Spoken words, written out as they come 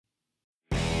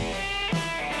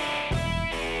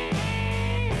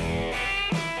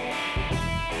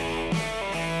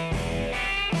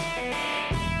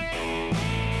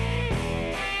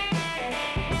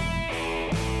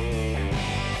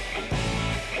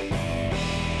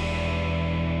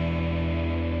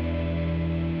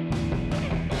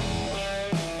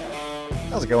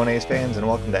How's it going, A's fans, and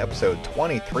welcome to episode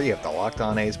 23 of the Locked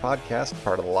On A's podcast,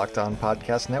 part of the Locked On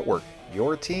Podcast Network,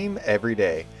 your team every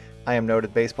day. I am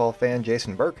noted baseball fan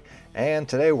Jason Burke, and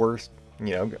today we're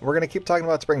going to keep talking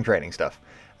about spring training stuff.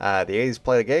 The A's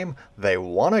played a game, they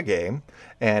won a game,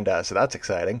 and so that's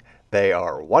exciting. They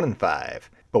are 1-5,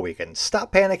 but we can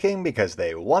stop panicking because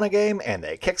they won a game and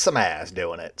they kicked some ass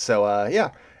doing it. So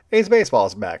A's baseball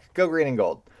is back. Go green and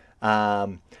gold.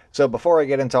 So before I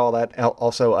get into all that,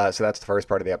 also, so that's the first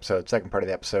part of the episode. Second part of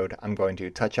the episode, I'm going to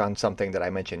touch on something that I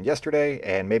mentioned yesterday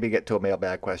and maybe get to a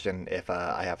mailbag question if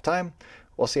I have time.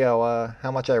 We'll see how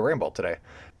much I ramble today.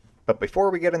 But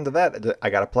before we get into that, I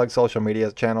got to plug social media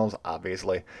channels,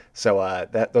 obviously. So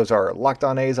those are Locked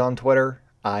On A's on Twitter.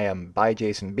 I am by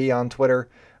Jason B on Twitter.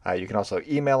 You can also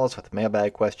email us with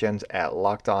mailbag questions at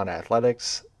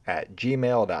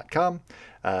lockedonathletics@gmail.com.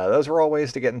 Those are all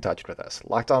ways to get in touch with us.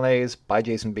 Locked On A's by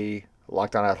Jason B,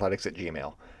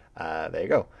 lockedonathletics@gmail. There you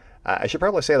go. I should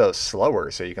probably say those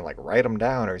slower so you can write them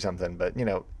down or something. But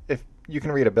if you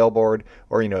can read a billboard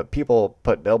or people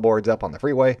put billboards up on the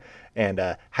freeway, and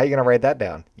how are you gonna write that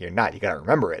down? You're not. You gotta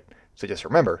remember it. So just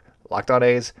remember, Locked On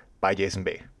A's by Jason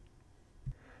B.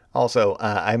 Also,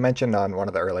 I mentioned on one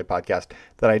of the early podcasts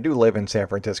that I do live in San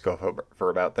Francisco for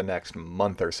about the next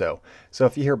month or so. So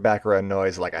if you hear background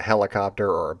noise like a helicopter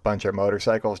or a bunch of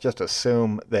motorcycles, just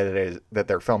assume that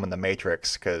they're filming The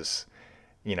Matrix because,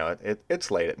 it's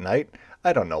late at night.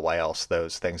 I don't know why else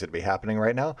those things would be happening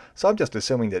right now. So I'm just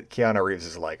assuming that Keanu Reeves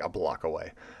is like a block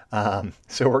away.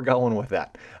 So we're going with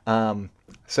that.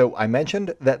 So I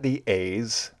mentioned that the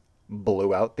A's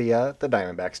blew out the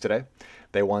Diamondbacks today.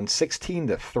 They won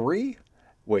 16-3,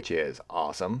 which is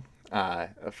awesome.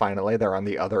 Finally, they're on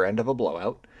the other end of a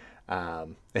blowout.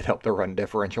 It helped the run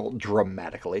differential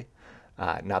dramatically.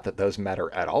 Not that those matter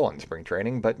at all in spring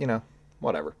training, but,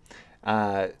 whatever.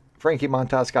 Frankie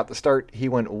Montas got the start. He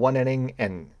went one inning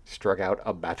and struck out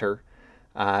a batter.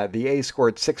 The A's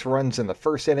scored 6 runs in the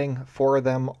first inning. 4 of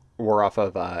them were off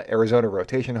of Arizona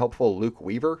rotation hopeful Luke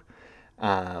Weaver.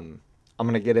 I'm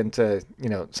going to get into,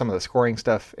 some of the scoring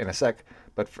stuff in a sec,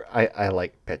 but I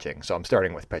like pitching, so I'm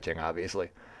starting with pitching, obviously.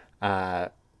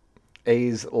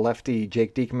 A's lefty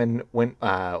Jake Diekman went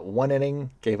 1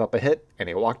 inning, gave up a hit, and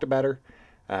he walked a batter.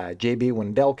 JB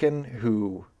Wendelken,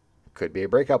 who could be a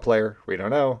breakout player, we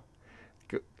don't know.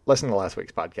 Listen to last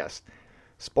week's podcast.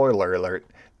 Spoiler alert,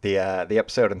 the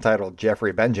episode entitled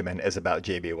Jeffrey Benjamin is about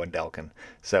JB Wendelken,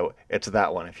 so it's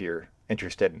that one if you're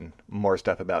interested in more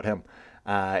stuff about him.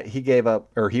 He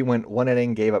went 1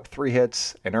 inning, gave up 3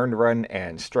 hits, an earned run,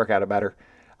 and struck out a batter.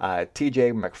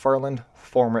 TJ McFarland,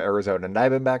 former Arizona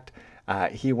Diamondback,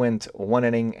 he went 1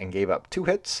 inning and gave up 2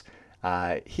 hits.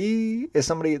 He is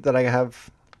somebody that I have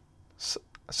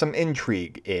some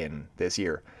intrigue in this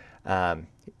year.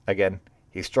 Again,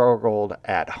 he struggled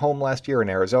at home last year in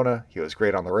Arizona. He was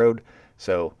great on the road,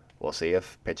 so we'll see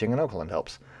if pitching in Oakland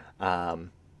helps.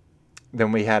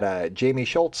 Then we had Jamie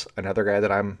Schultz, another guy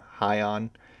that I'm high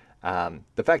on.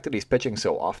 The fact that he's pitching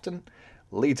so often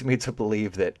leads me to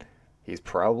believe that he's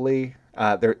probably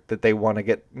that they want to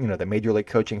get the major league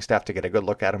coaching staff to get a good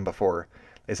look at him before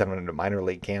they send him into minor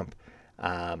league camp.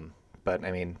 But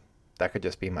I mean, that could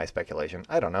just be my speculation.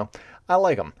 I don't know. I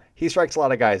like him. He strikes a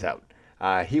lot of guys out.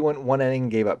 He went 1 inning,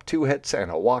 gave up 2 hits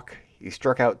and a walk. He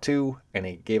struck out 2, and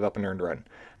he gave up an earned run.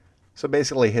 So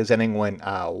basically his inning went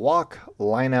walk,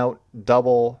 line out,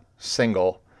 double,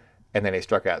 single, and then he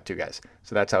struck out 2 guys.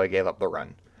 So that's how he gave up the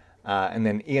run. And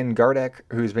then Ian Gardeck,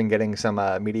 who's been getting some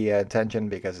media attention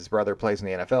because his brother plays in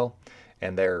the NFL,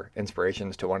 and they're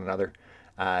inspirations to one another.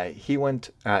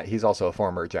 He's also a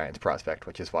former Giants prospect,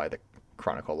 which is why the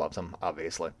Chronicle loves him,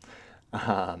 obviously.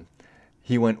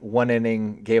 He went 1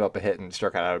 inning, gave up a hit, and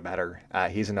struck out a batter.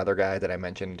 He's another guy that I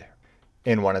mentioned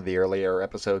in one of the earlier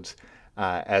episodes.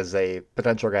 As a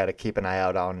potential guy to keep an eye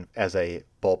out on as a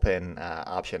bullpen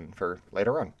option for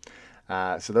later on.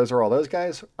 So those are all those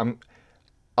guys.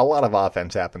 A lot of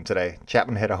offense happened today.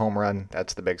 Chapman hit a home run.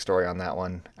 That's the big story on that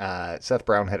one. Seth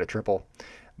Brown hit a triple.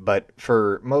 But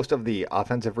for most of the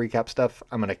offensive recap stuff,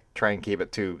 I'm going to try and keep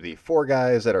it to the 4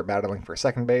 guys that are battling for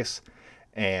second base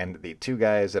and the 2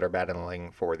 guys that are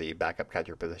battling for the backup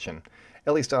catcher position,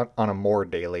 at least on a more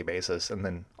daily basis. And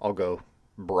then I'll go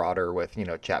broader with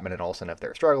Chapman and Olsen if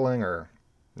they're struggling or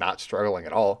not struggling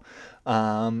at all,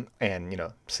 and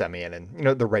Semien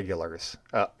and the regulars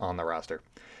on the roster.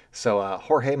 So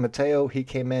Jorge Mateo, he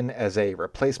came in as a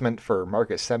replacement for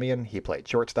Marcus Semien. He played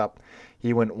shortstop.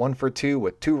 He went 1 for 2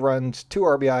 with 2 runs, 2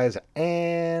 RBIs,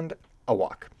 and a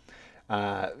walk.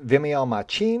 Vimial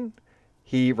Machin,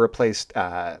 he replaced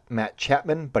Matt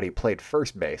Chapman, but he played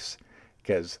first base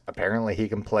because apparently he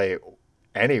can play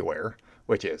anywhere,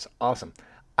 which is awesome.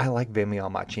 I like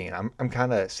Vimial Machin. I'm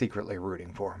kind of secretly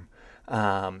rooting for him.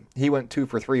 He went 2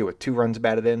 for 3 with 2 runs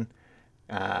batted in.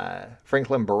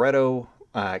 Franklin Barreto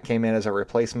came in as a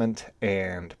replacement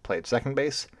and played second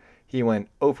base. He went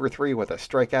 0 for 3 with a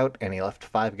strikeout, and he left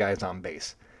 5 guys on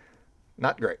base.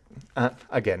 Not great.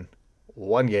 Again,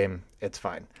 one game, it's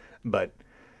fine. But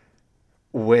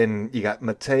when you got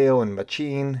Mateo and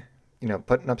Machin,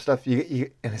 putting up stuff,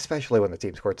 and especially when the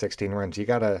team scored 16 runs, you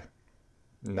gotta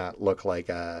not look like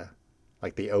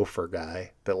the Ofer guy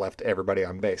that left everybody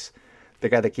on base. The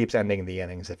guy that keeps ending the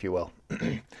innings, if you will.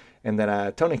 And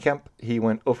then Tony Kemp, he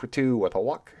went 0 for 2 with a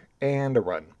walk and a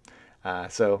run.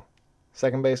 So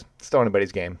second base, still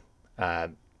anybody's game.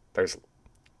 There's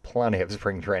plenty of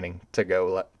spring training to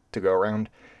go around,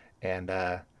 and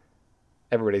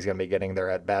everybody's going to be getting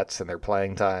their at-bats and their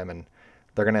playing time, and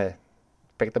they're going to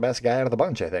pick the best guy out of the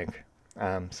bunch, I think.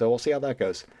 So we'll see how that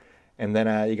goes. And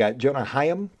then you got Jonah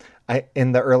Heim.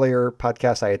 In the earlier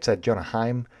podcast, I had said Jonah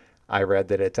Heim. I read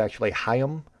that it's actually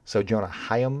Heim, so Jonah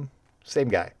Heim, same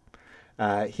guy.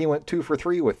 He went 2 for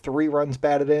 3 with 3 runs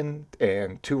batted in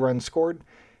and 2 runs scored.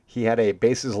 He had a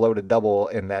bases-loaded double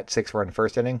in that 6-run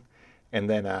first inning. And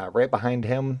then right behind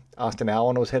him, Austin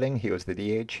Allen was hitting. He was the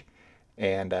DH.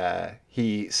 And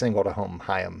he singled a home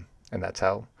Heim. And that's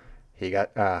how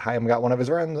Heim got one of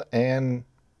his runs, and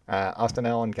Austin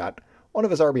Allen got one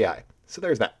of his RBI. So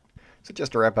there's that. So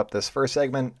just to wrap up this first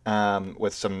segment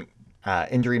with some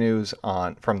injury news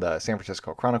from the San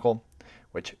Francisco Chronicle,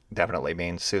 which definitely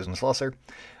means Susan Slusser.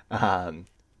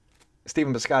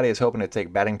 Stephen Piscotty is hoping to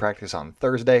take batting practice on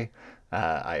Thursday.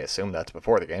 I assume that's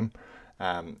before the game.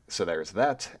 So there's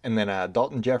that. And then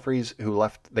Dalton Jeffries, who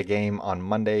left the game on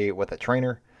Monday with a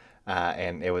trainer,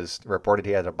 and it was reported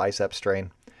he had a bicep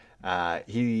strain.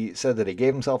 He said that he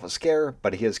gave himself a scare,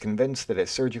 but he is convinced that his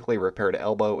surgically repaired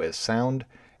elbow is sound,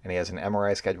 and he has an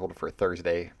MRI scheduled for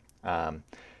Thursday.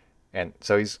 And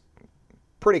so he's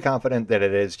pretty confident that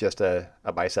it is just a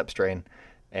bicep strain.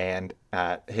 And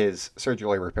his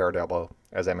surgically repaired elbow,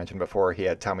 as I mentioned before, he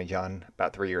had Tommy John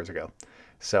about 3 years ago.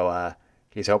 So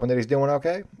he's hoping that he's doing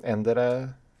okay, and that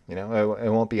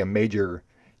it won't be a major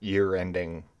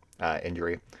year-ending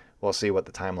injury. We'll see what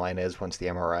the timeline is once the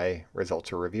MRI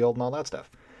results are revealed and all that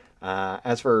stuff.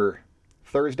 As for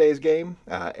Thursday's game,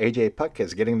 AJ Puck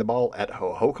is getting the ball at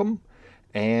Hohokam,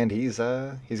 and he's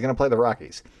going to play the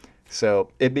Rockies. So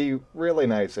it'd be really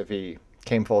nice if he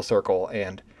came full circle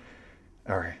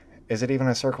or is it even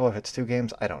a circle if it's 2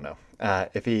 games? I don't know.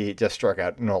 If he just struck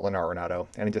out Nolan Arenado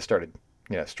and he just started,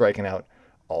 striking out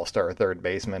all-star third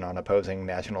baseman on opposing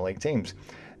National League teams.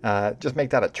 Just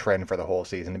make that a trend for the whole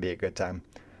season to be a good time.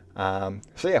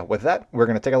 So yeah, with that, we're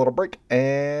going to take a little break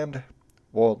and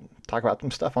we'll talk about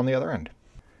some stuff on the other end.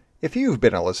 If you've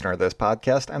been a listener of this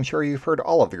podcast, I'm sure you've heard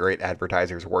all of the great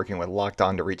advertisers working with Locked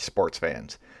On to reach sports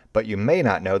fans. But you may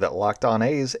not know that Locked On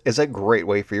A's is a great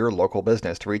way for your local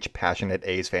business to reach passionate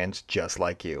A's fans just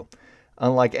like you.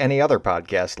 Unlike any other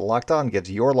podcast, Locked On gives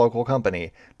your local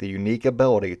company the unique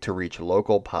ability to reach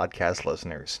local podcast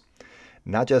listeners.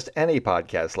 Not just any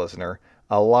podcast listener,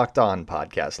 a Locked On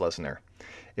podcast listener.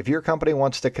 If your company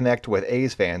wants to connect with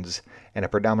A's fans and a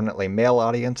predominantly male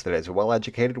audience that is well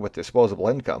educated with disposable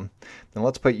income, then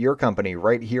let's put your company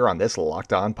right here on this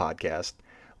Locked On podcast.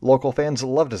 Local fans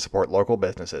love to support local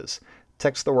businesses.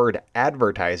 Text the word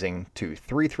advertising to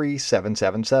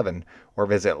 33777 or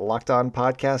visit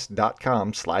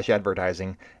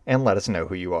lockedonpodcast.com/advertising and let us know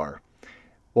who you are.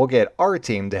 We'll get our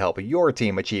team to help your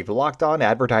team achieve Locked On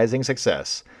advertising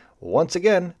success. Once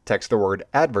again, text the word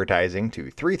advertising to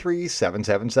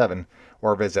 33777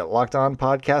 or visit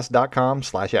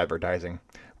lockedonpodcast.com/advertising.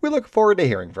 We look forward to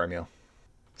hearing from you.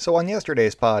 So on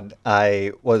yesterday's pod,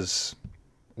 I was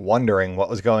wondering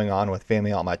what was going on with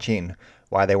Vimial Machin,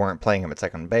 why they weren't playing him at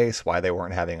second base, why they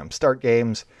weren't having him start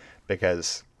games,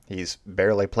 because he's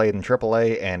barely played in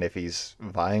AAA, and if he's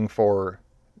vying for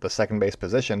the second base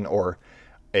position or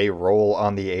a role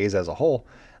on the A's as a whole,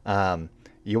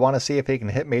 you want to see if he can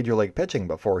hit major league pitching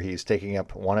before he's taking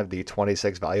up one of the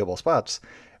 26 valuable spots,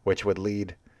 which would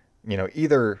lead,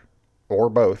 either or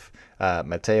both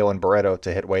Mateo and Barreto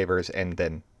to hit waivers and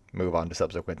then move on to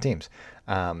subsequent teams.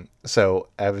 So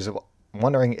I was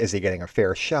wondering, is he getting a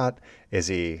fair shot? Is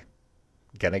he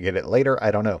going to get it later? I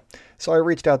don't know. So I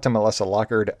reached out to Melissa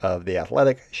Lockard of The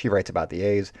Athletic. She writes about the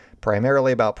A's,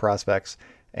 primarily about prospects,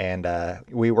 and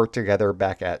we worked together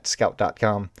back at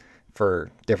scout.com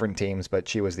for different teams, but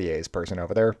she was the A's person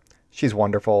over there. She's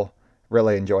wonderful.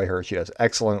 Really enjoy her. She does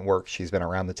excellent work. She's been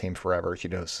around the team forever. She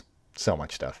knows so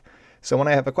much stuff. So when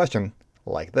I have a question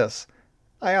like this,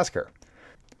 I ask her.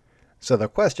 So the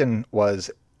question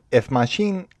was, if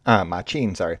Machine,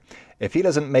 if he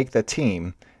doesn't make the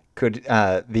team, could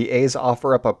the A's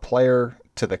offer up a player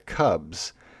to the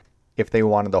Cubs if they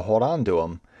wanted to hold on to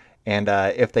him? And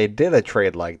if they did a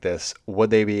trade like this, would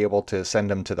they be able to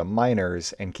send him to the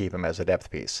minors and keep him as a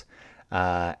depth piece?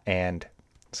 And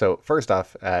so, first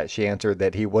off, she answered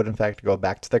that he would, in fact, go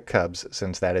back to the Cubs,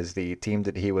 since that is the team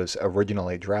that he was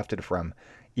originally drafted from,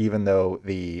 even though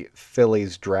the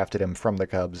Phillies drafted him from the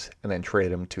Cubs and then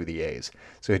traded him to the A's.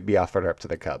 So he'd be offered up to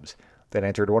the Cubs. That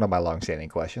answered one of my long-standing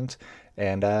questions.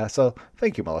 And so,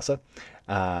 thank you, Melissa.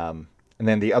 And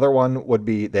then the other one would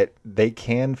be that they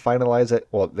can finalize it.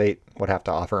 Well, they would have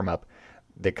to offer him up.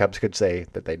 The Cubs could say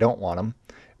that they don't want him,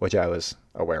 which I was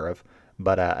aware of.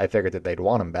 But I figured that they'd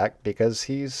want him back because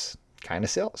he's kind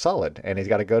of solid. And he's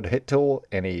got a good hit tool,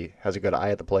 and he has a good eye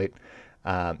at the plate.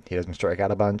 He doesn't strike out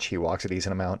a bunch. He walks a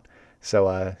decent amount.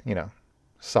 So,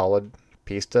 solid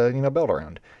piece to, build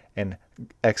around. And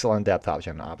excellent depth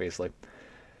option, obviously.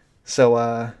 So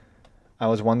I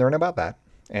was wondering about that.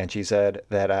 And she said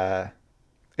that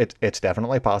it's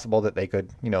definitely possible that they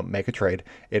could, make a trade.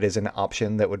 It is an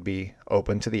option that would be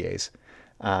open to the A's.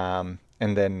 And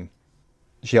then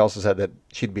she also said that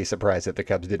she'd be surprised if the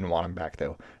Cubs didn't want him back,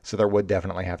 though. So there would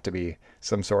definitely have to be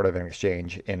some sort of an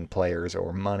exchange in players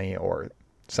or money or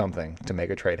something to make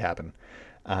a trade happen.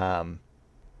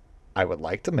 I would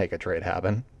like to make a trade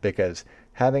happen because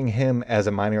having him as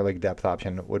a minor league depth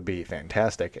option would be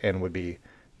fantastic and would be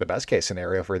the best case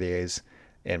scenario for the A's,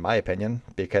 in my opinion,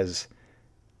 because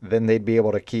then they'd be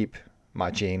able to keep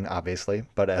Machine, obviously,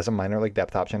 but as a minor league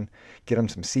depth option, get him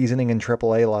some seasoning in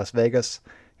AAA Las Vegas.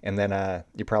 And then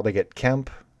you probably get Kemp,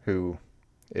 who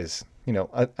is,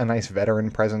 a nice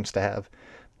veteran presence to have.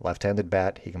 Left-handed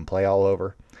bat, he can play all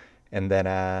over. And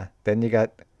then you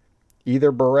got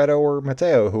either Barreto or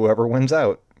Mateo, whoever wins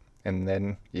out. And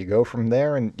then you go from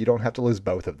there, and you don't have to lose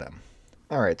both of them.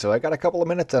 All right, so I got a couple of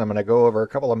minutes, and I'm going to go over a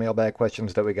couple of mailbag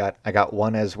questions that we got. I got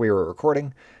one as we were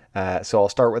recording. So I'll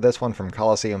start with this one from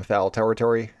Coliseum Foul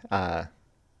Territory. Who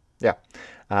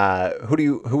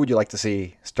would you like to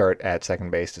see start at second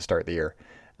base to start the year?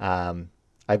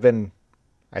 I've been,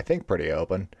 I think, pretty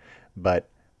open, but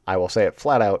I will say it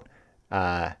flat out.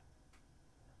 I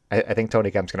think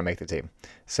Tony Kemp's going to make the team,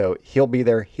 so he'll be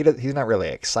there. He's not really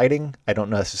exciting. I don't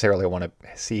necessarily want to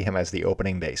see him as the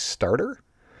opening day starter,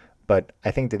 but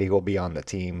I think that he will be on the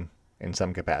team in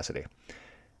some capacity.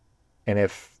 And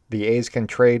if the A's can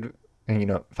trade and,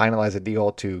 finalize a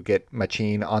deal to get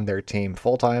Machine on their team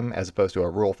full-time as opposed to a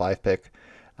Rule 5 pick,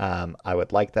 I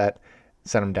would like that.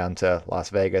 Send him down to Las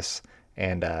Vegas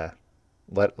and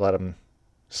let him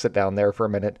sit down there for a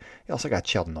minute. You also got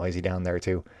Sheldon Noisy down there,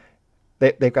 too.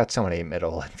 They've got so many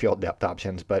middle and field depth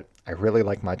options, but I really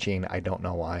like Machine. I don't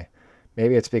know why.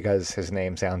 Maybe it's because his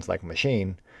name sounds like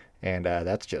Machine, and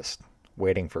that's just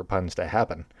waiting for puns to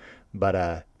happen.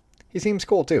 But he seems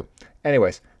cool, too.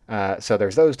 Anyways, so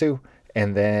there's those two.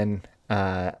 And then,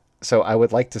 so I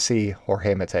would like to see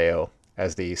Jorge Mateo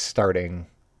as the starting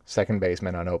second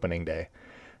baseman on opening day.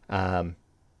 I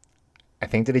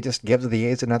think that he just gives the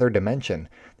A's another dimension.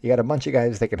 You got a bunch of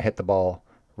guys that can hit the ball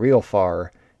real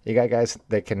far. You got guys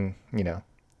that can,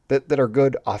 that are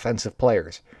good offensive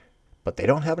players, but they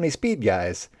don't have any speed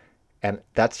guys. And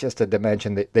that's just a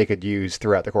dimension that they could use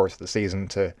throughout the course of the season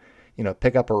to,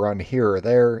 pick up a run here or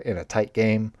there in a tight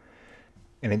game.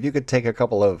 And if you could take a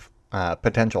couple of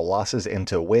potential losses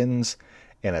into wins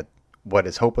in what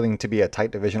is hoping to be a tight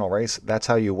divisional race, that's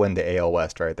how you win the AL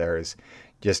West right there. Is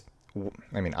just,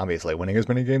 obviously winning as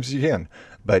many games as you can,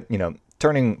 but,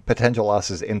 turning potential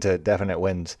losses into definite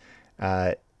wins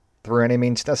through any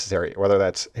means necessary, whether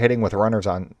that's hitting with runners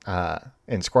on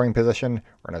in scoring position,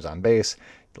 runners on base,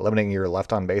 limiting your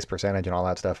left on base percentage and all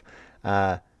that stuff.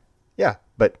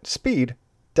 But speed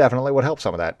definitely would help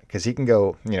some of that because he can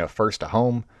go, first to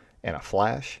home in a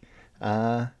flash.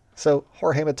 So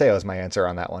Jorge Mateo is my answer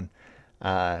on that one.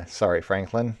 Sorry,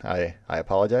 Franklin. I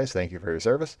apologize. Thank you for your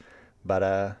service.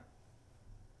 But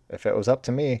if it was up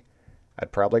to me,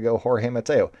 I'd probably go Jorge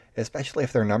Mateo, especially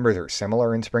if their numbers are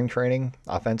similar in spring training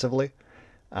offensively.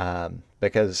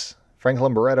 Because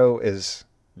Franklin Barreto is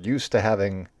used to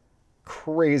having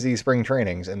crazy spring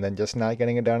trainings and then just not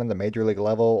getting it down in the major league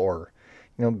level or,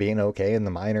 being okay in the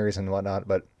minors and whatnot.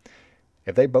 But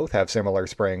if they both have similar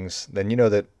springs, then you know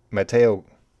that Mateo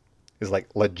is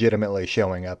like legitimately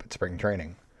showing up at spring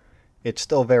training. It's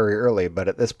still very early, but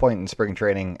at this point in spring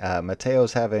training,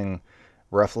 Mateo's having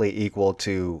roughly equal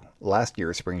to last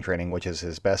year's spring training, which is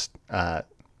his best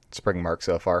spring mark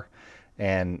so far.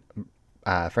 And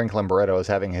Franklin Barreto is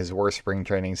having his worst spring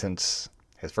training since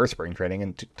his first spring training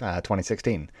in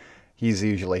 2016. He's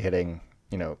usually hitting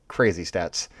crazy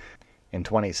stats. In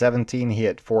 2017, he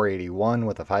hit 481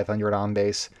 with a 500 on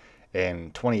base.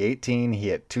 In 2018, he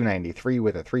hit 293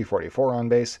 with a 344 on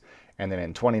base. And then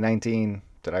in 2019,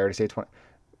 did I already say 20?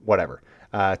 Whatever.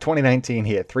 2019,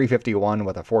 he hit 351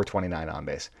 with a 429 on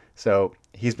base. So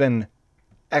he's been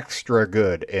extra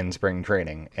good in spring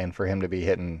training. And for him to be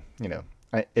hitting,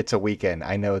 it's a weekend.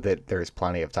 I know that there's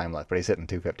plenty of time left, but he's hitting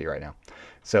 250 right now.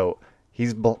 So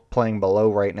he's playing below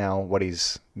right now what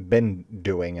he's been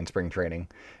doing in spring training.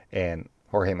 And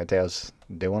Jorge Mateo's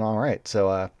doing all right.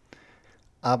 So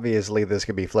obviously this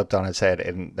could be flipped on its head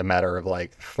in the matter of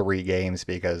like 3 games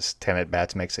because 10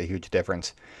 at-bats makes a huge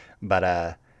difference. But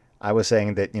I was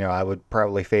saying that, I would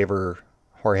probably favor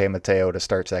Jorge Mateo to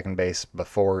start second base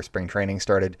before spring training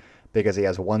started because he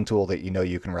has one tool that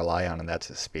you can rely on, and that's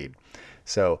his speed.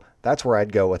 So that's where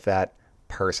I'd go with that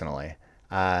personally.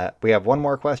 We have one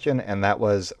more question, and that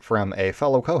was from a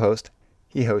fellow co-host.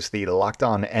 He hosts the Locked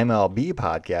On MLB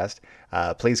podcast.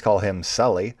 Please call him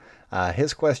Sully.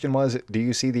 His question was, do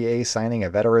you see the A's signing a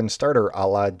veteran starter a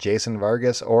la Jason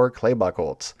Vargas or Clay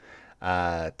Buchholz?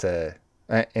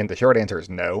 And the short answer is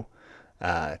no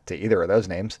to either of those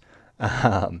names.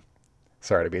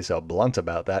 Sorry to be so blunt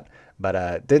about that.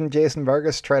 But didn't Jason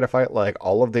Vargas try to fight like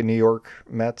all of the New York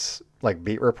Mets like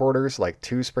beat reporters like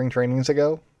 2 spring trainings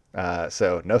ago?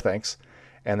 So no thanks.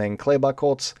 And then Clay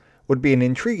Buchholz would be an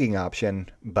intriguing option,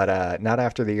 but not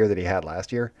after the year that he had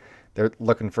last year. They're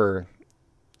looking for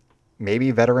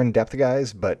maybe veteran depth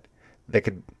guys, but they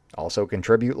could also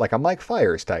contribute like a Mike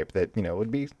Fiers type that,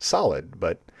 would be solid,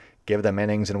 but give them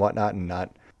innings and whatnot and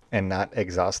not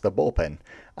exhaust the bullpen.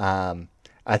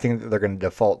 I think that they're going to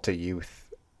default to youth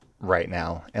right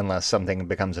now unless something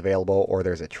becomes available or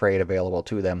there's a trade available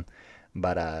to them.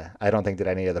 But I don't think that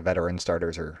any of the veteran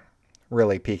starters are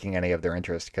really piquing any of their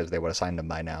interest because they would have signed them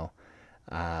by now.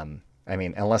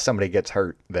 Unless somebody gets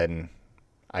hurt, then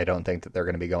I don't think that they're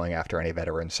going to be going after any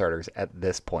veteran starters at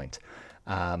this point.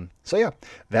 So yeah,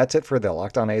 that's it for the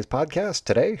Locked On A's podcast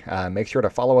today. Make sure to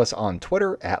follow us on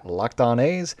Twitter at Locked On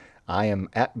A's. I am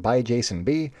at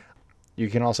ByJasonB. You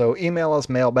can also email us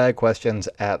mailbag questions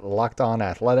at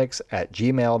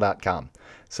lockedonathletics@gmail.com.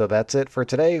 So that's it for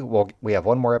today. We have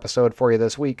one more episode for you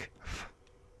this week.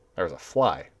 There's a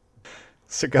fly.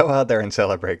 So go out there and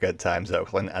celebrate good times,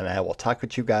 Oakland, and I will talk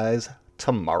with you guys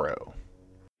tomorrow.